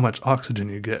regulate how much oxygen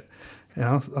you get. And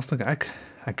I was thinking,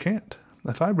 I can't.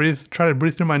 If I try to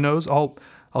breathe through my nose, I'll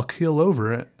keel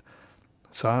over it.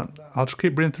 So I'll just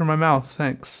keep breathing through my mouth.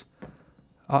 Thanks.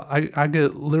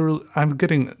 I'm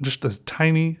getting just a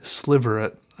tiny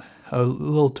sliver, a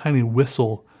little tiny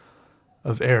whistle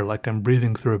of air, like I'm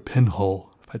breathing through a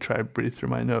pinhole if I try to breathe through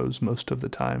my nose most of the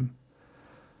time.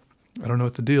 I don't know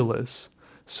what the deal is.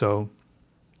 So,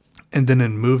 and then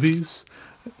in movies,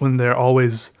 when they're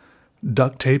always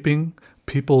duct taping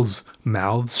people's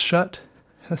mouths shut,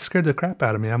 that scared the crap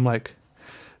out of me. I'm like,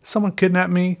 someone kidnap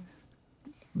me,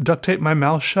 duct tape my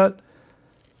mouth shut?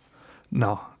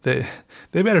 No, they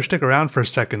better stick around for a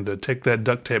second to take that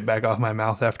duct tape back off my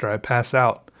mouth after I pass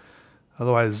out.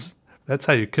 Otherwise, that's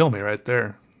how you kill me right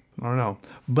there. I don't know.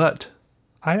 But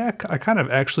I kind of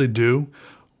actually do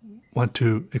want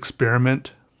to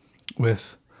experiment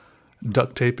with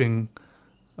duct taping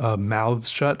mouths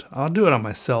shut, I'll do it on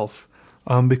myself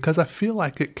because I feel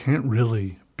like it can't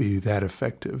really be that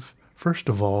effective. First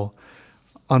of all,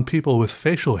 on people with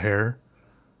facial hair,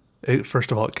 it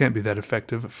can't be that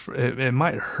effective. It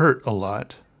might hurt a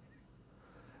lot.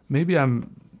 Maybe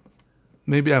I'm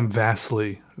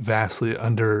vastly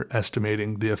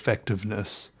underestimating the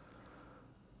effectiveness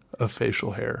of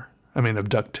facial hair. Of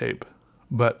duct tape.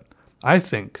 But I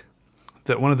think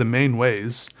that one of the main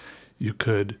ways you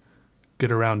could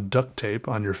get around duct tape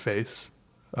on your face,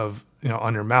 on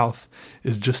your mouth,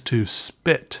 is just to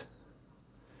spit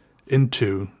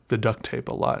into the duct tape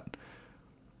a lot.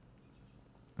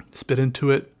 Spit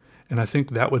into it, and I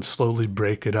think that would slowly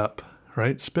break it up,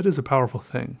 right? Spit is a powerful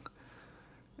thing.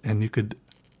 And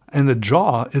the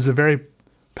jaw is a very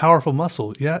powerful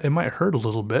muscle. Yeah, it might hurt a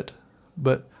little bit,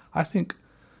 but I think,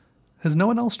 has no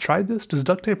one else tried this? Does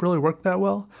duct tape really work that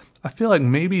well? I feel like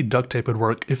maybe duct tape would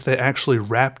work if they actually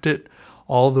wrapped it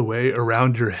all the way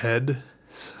around your head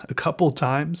a couple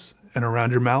times and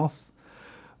around your mouth,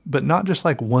 but not just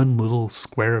like one little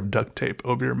square of duct tape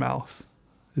over your mouth.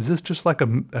 Is this just like a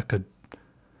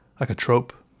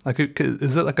trope?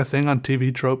 Is it like a thing on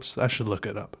TV tropes? I should look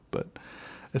it up, but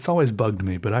it's always bugged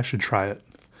me, but I should try it.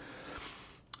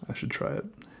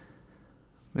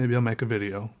 Maybe I'll make a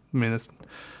video. It's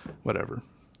whatever.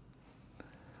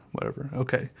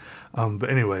 Okay. But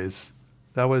anyways,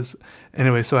 so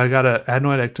I got an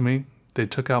adenoidectomy. They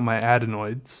took out my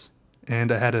adenoids,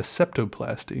 and I had a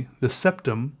septoplasty. The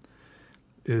septum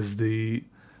is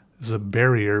a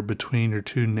barrier between your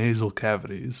two nasal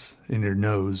cavities in your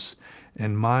nose,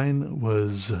 and mine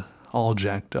was all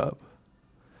jacked up.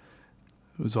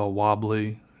 It was all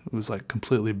wobbly. It was like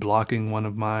completely blocking one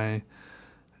of my,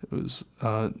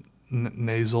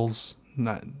 nasals,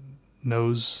 not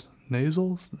nose,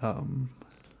 nasals,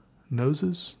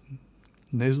 noses,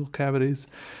 nasal cavities.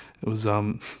 It was,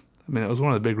 it was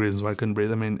one of the big reasons why I couldn't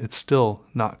breathe. It's still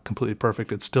not completely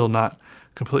perfect. It's still not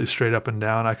completely straight up and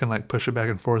down. I can like push it back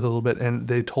and forth a little bit. And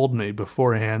they told me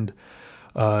beforehand,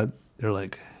 they're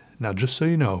like, now just so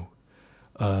you know,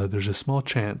 there's a small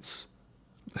chance.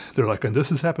 They're like, and this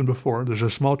has happened before. There's a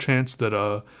small chance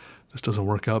that this doesn't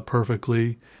work out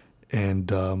perfectly,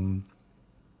 and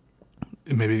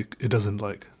maybe it doesn't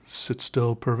like sit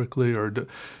still perfectly, or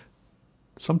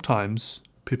sometimes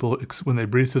people, when they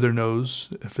breathe through their nose,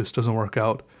 if this doesn't work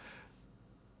out,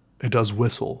 it does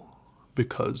whistle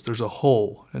because there's a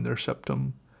hole in their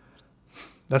septum.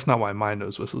 That's not why my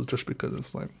nose whistles, just because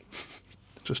it's like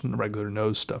just regular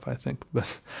nose stuff, I think.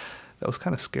 But that was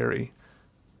kind of scary.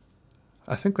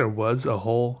 I think there was a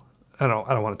hole. I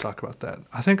don't want to talk about that.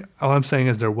 I think all I'm saying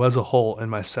is there was a hole in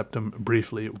my septum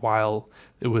briefly while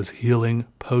it was healing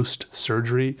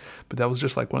post-surgery, but that was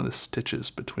just like one of the stitches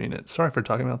between it. Sorry for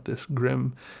talking about this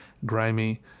grim,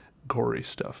 grimy, gory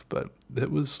stuff, but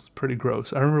it was pretty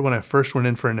gross. I remember when I first went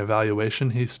in for an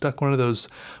evaluation, he stuck one of those,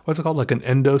 what's it called, like an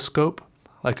endoscope,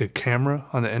 like a camera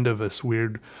on the end of this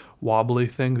weird wobbly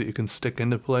thing that you can stick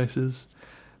into places.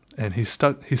 And he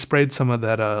sprayed some of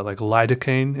that like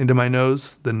lidocaine into my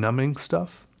nose, the numbing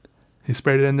stuff. He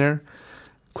sprayed it in there.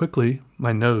 Quickly,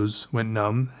 my nose went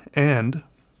numb, and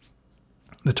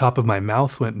the top of my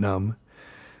mouth went numb.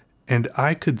 And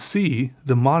I could see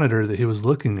the monitor that he was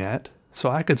looking at, so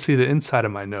I could see the inside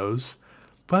of my nose.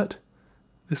 But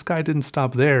this guy didn't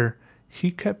stop there.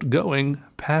 He kept going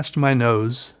past my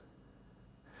nose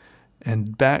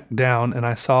and back down, and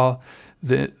I saw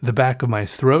the back of my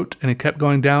throat, and it kept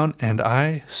going down, and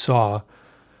I saw,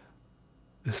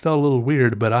 this felt a little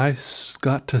weird, but I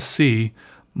got to see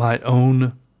my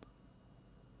own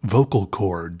vocal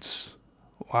cords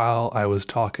while I was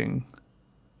talking.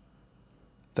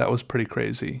 That was pretty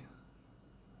crazy.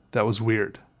 That was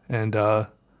weird. And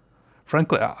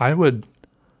frankly, I would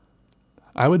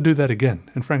do that again.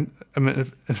 In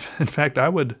fact, I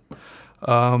would.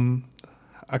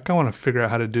 I kind of want to figure out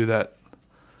how to do that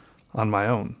on my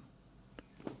own.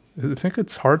 I think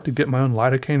it's hard to get my own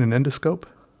lidocaine and endoscope.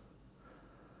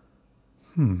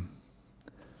 I'm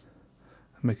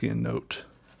making a note.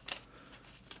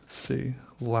 Let's see.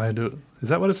 Is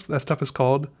that what that stuff is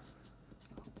called?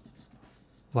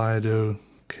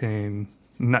 Lidocaine.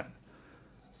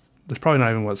 That's probably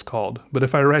not even what it's called. But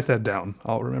if I write that down,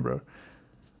 I'll remember.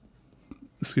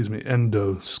 Excuse me,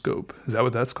 endoscope. Is that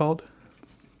what that's called?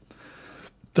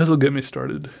 This'll get me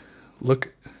started.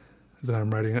 Look, then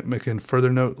I'm writing it, making a further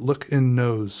note. Look in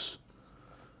nose.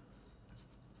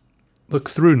 Look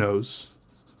through nose.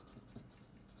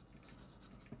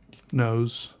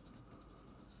 Nose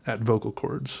at vocal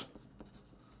cords.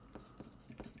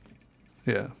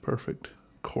 Yeah, perfect.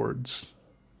 Cords.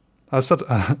 I was about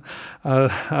to,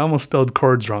 I almost spelled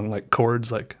chords wrong, like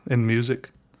chords, like in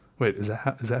music. Wait, is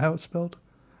that how it's spelled?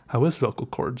 How is vocal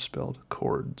cords spelled?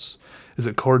 Chords. Is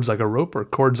it chords like a rope or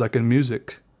chords like in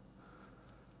music?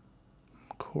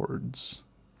 Chords.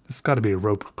 It's got to be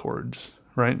rope chords,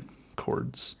 right?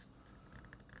 Chords.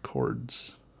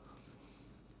 Chords.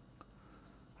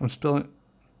 I'm spelling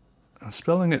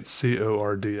it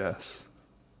CORDS.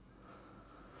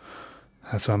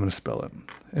 That's how I'm going to spell it.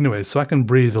 Anyway, so I can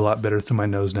breathe a lot better through my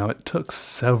nose now. It took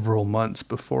several months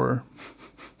before.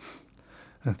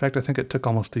 In fact, I think it took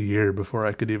almost a year before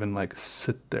I could even like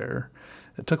sit there.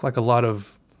 It took like a lot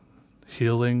of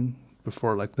healing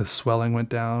before like the swelling went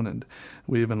down, and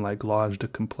we even like lodged a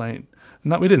complaint.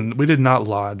 We did not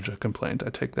lodge a complaint. I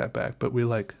take that back, but we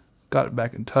like got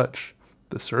back in touch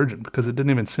with the surgeon because it didn't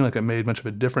even seem like it made much of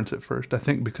a difference at first. I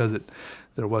think because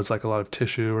there was like a lot of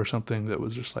tissue or something that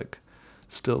was just like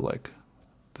still like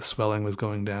the swelling was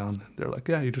going down. They're like,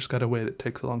 yeah, you just got to wait. It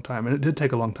takes a long time. And it did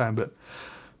take a long time, but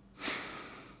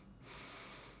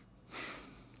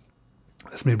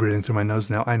that's me breathing through my nose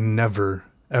now. I never,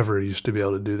 ever used to be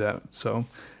able to do that. So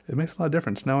it makes a lot of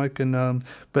difference. Now I can,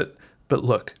 but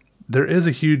look, there is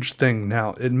a huge thing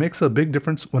now. It makes a big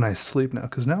difference when I sleep now,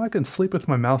 because now I can sleep with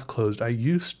my mouth closed. I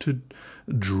used to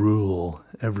drool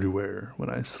everywhere when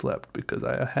I slept because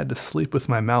I had to sleep with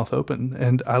my mouth open,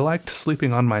 and I liked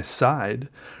sleeping on my side,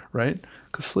 right?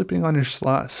 Because sleeping on your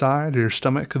side or your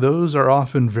stomach, those are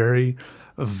often very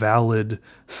valid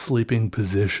sleeping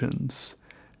positions.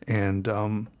 And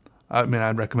I mean,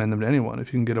 I'd recommend them to anyone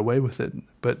if you can get away with it.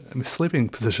 But I mean, sleeping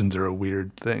positions are a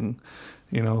weird thing.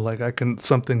 You know, like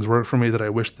some things work for me that I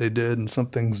wish they did, and some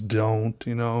things don't.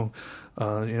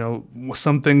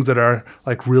 Some things that are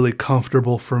like really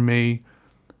comfortable for me,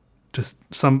 just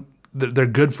they're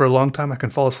good for a long time. I can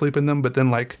fall asleep in them, but then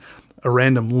like a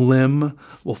random limb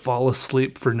will fall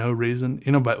asleep for no reason.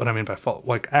 You know, but what I mean by fall,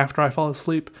 like after I fall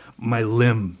asleep, my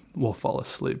limb will fall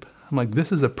asleep. I'm like,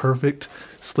 this is a perfect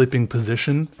sleeping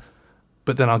position,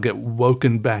 but then I'll get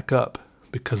woken back up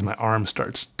because my arm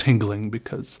starts tingling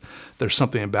because there's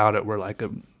something about it where like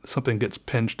something gets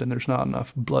pinched and there's not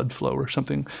enough blood flow or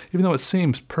something, even though it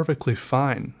seems perfectly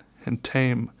fine and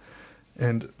tame.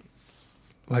 And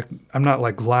like, I'm not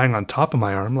like lying on top of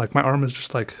my arm. Like my arm is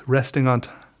just like resting on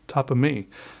top of me.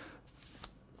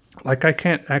 Like I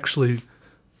can't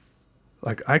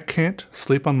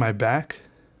sleep on my back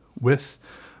with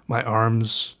my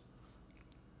arms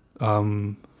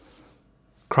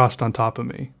crossed on top of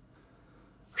me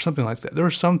or something like that. There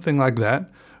was something like that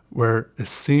where it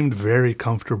seemed very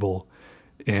comfortable,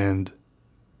 and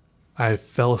I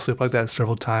fell asleep like that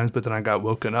several times, but then I got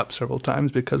woken up several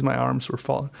times because my arms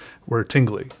were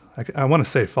tingly. I want to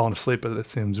say falling asleep, but it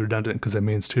seems redundant because it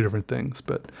means two different things,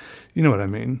 but you know what I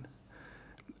mean.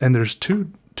 And there's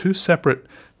two separate,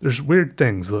 there's weird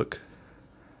things. Look,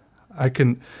 I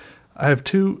have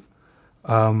two,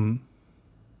 let's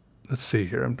see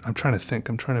here. I'm trying to think.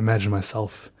 I'm trying to imagine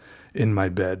myself in my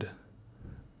bed.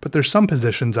 But there's some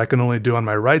positions I can only do on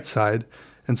my right side,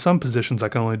 and some positions I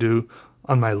can only do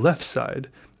on my left side.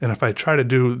 And if I try to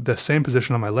do the same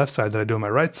position on my left side that I do on my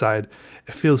right side,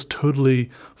 it feels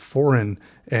totally foreign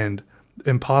and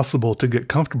impossible to get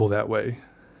comfortable that way.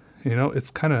 You know, it's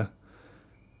kind of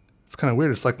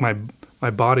weird. It's like my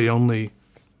body only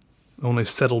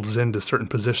settles into certain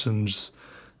positions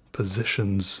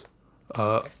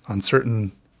on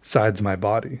certain sides of my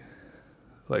body.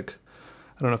 Like,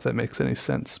 I don't know if that makes any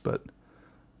sense, but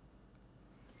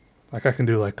like I can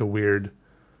do like a weird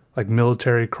like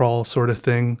military crawl sort of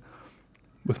thing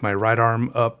with my right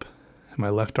arm up and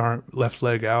my left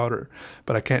leg out,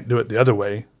 but I can't do it the other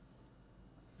way.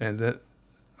 And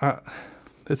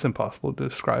it's impossible to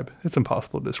describe. It'd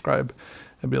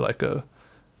be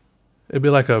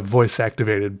like a voice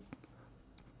activated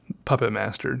puppet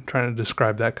master trying to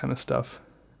describe that kind of stuff.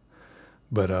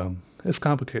 But it's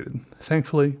complicated.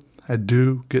 Thankfully, I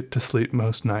do get to sleep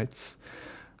most nights.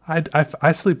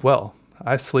 I sleep well.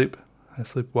 I sleep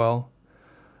well,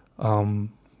 and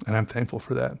I'm thankful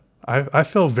for that. I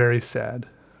feel very sad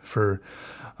for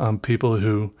people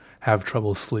who have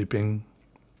trouble sleeping.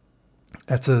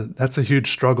 That's a huge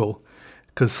struggle,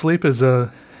 because sleep is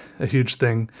a huge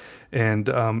thing, and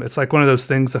it's like one of those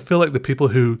things. I feel like the people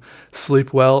who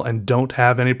sleep well and don't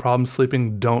have any problem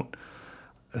sleeping don't.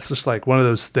 It's just like one of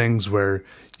those things where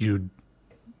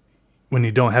when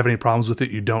you don't have any problems with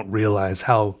it, you don't realize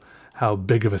how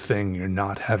big of a thing you're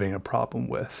not having a problem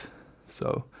with.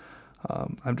 So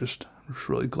I'm just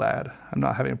really glad I'm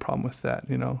not having a problem with that,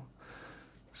 you know.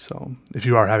 So if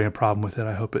you are having a problem with it,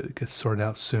 I hope it gets sorted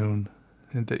out soon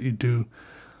and that you do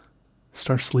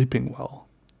start sleeping well.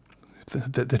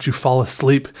 that you fall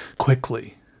asleep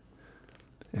quickly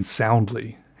and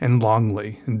soundly and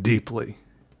longly and deeply.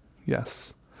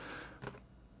 Yes.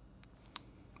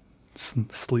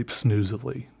 Sleep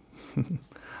snoozily.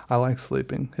 I like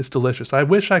sleeping. It's delicious. I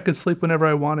wish I could sleep whenever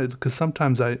I wanted, because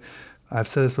sometimes I've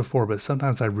said this before, but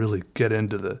sometimes I really get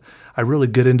into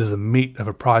the meat of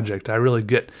a project. I really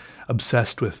get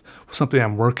obsessed with something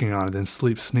I'm working on, and then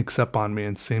sleep sneaks up on me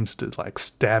and seems to like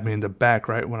stab me in the back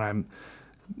right when I'm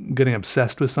getting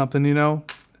obsessed with something,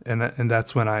 and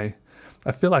that's when I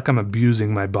feel like I'm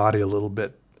abusing my body a little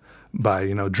bit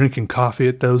by, drinking coffee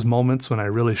at those moments when I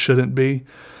really shouldn't be.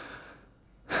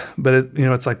 But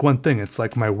it's like one thing. It's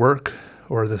like my work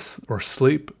or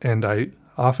sleep, and I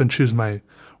often choose my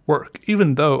work,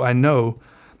 even though I know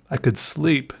I could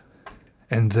sleep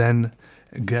and then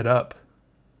get up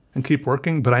and keep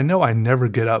working. But I know I never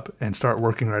get up and start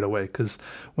working right away, because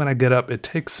when I get up, it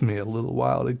takes me a little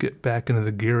while to get back into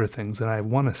the gear of things, and I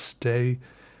want to stay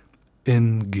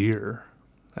in gear.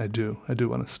 I do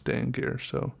want to stay in gear.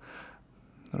 So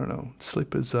I don't know.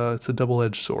 Sleep is it's a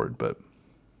double-edged sword, but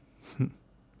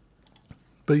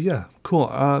yeah, cool.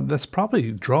 That's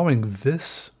probably drawing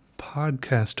this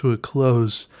podcast to a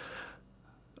close,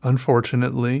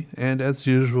 unfortunately. And as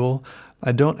usual,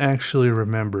 I don't actually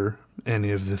remember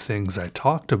any of the things I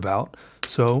talked about.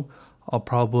 So I'll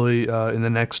probably, in the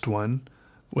next one,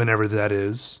 whenever that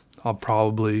is, I'll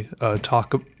probably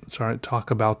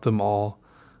talk about them all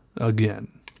again.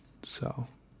 So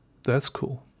that's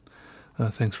cool.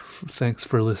 Thanks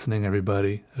for listening,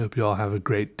 everybody. I hope you all have a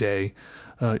great day.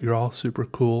 You're all super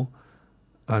cool.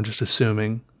 I'm just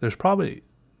assuming there's probably,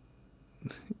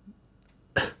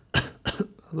 I was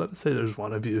about to say there's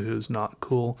one of you who's not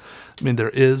cool. I mean,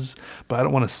 there is, but I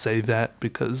don't want to say that,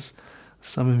 because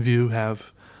some of you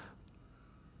have,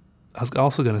 I was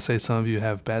also going to say some of you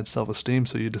have bad self-esteem,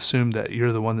 so you'd assume that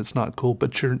you're the one that's not cool,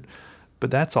 but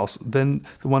that's also, then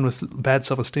the one with bad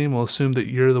self-esteem will assume that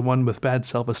you're the one with bad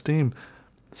self-esteem.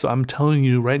 So I'm telling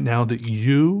you right now that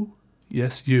you,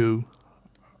 yes, you,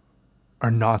 are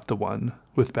not the one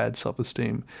with bad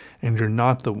self-esteem, and you're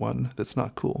not the one that's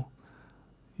not cool.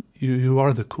 You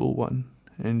are the cool one,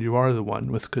 and you are the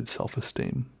one with good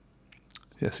self-esteem.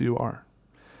 Yes, you are.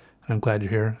 And I'm glad you're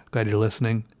here, glad you're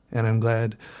listening, and I'm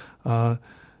glad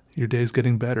your day's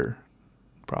getting better,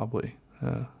 probably.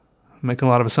 I'm making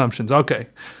a lot of assumptions. Okay.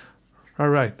 All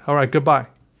right. Goodbye.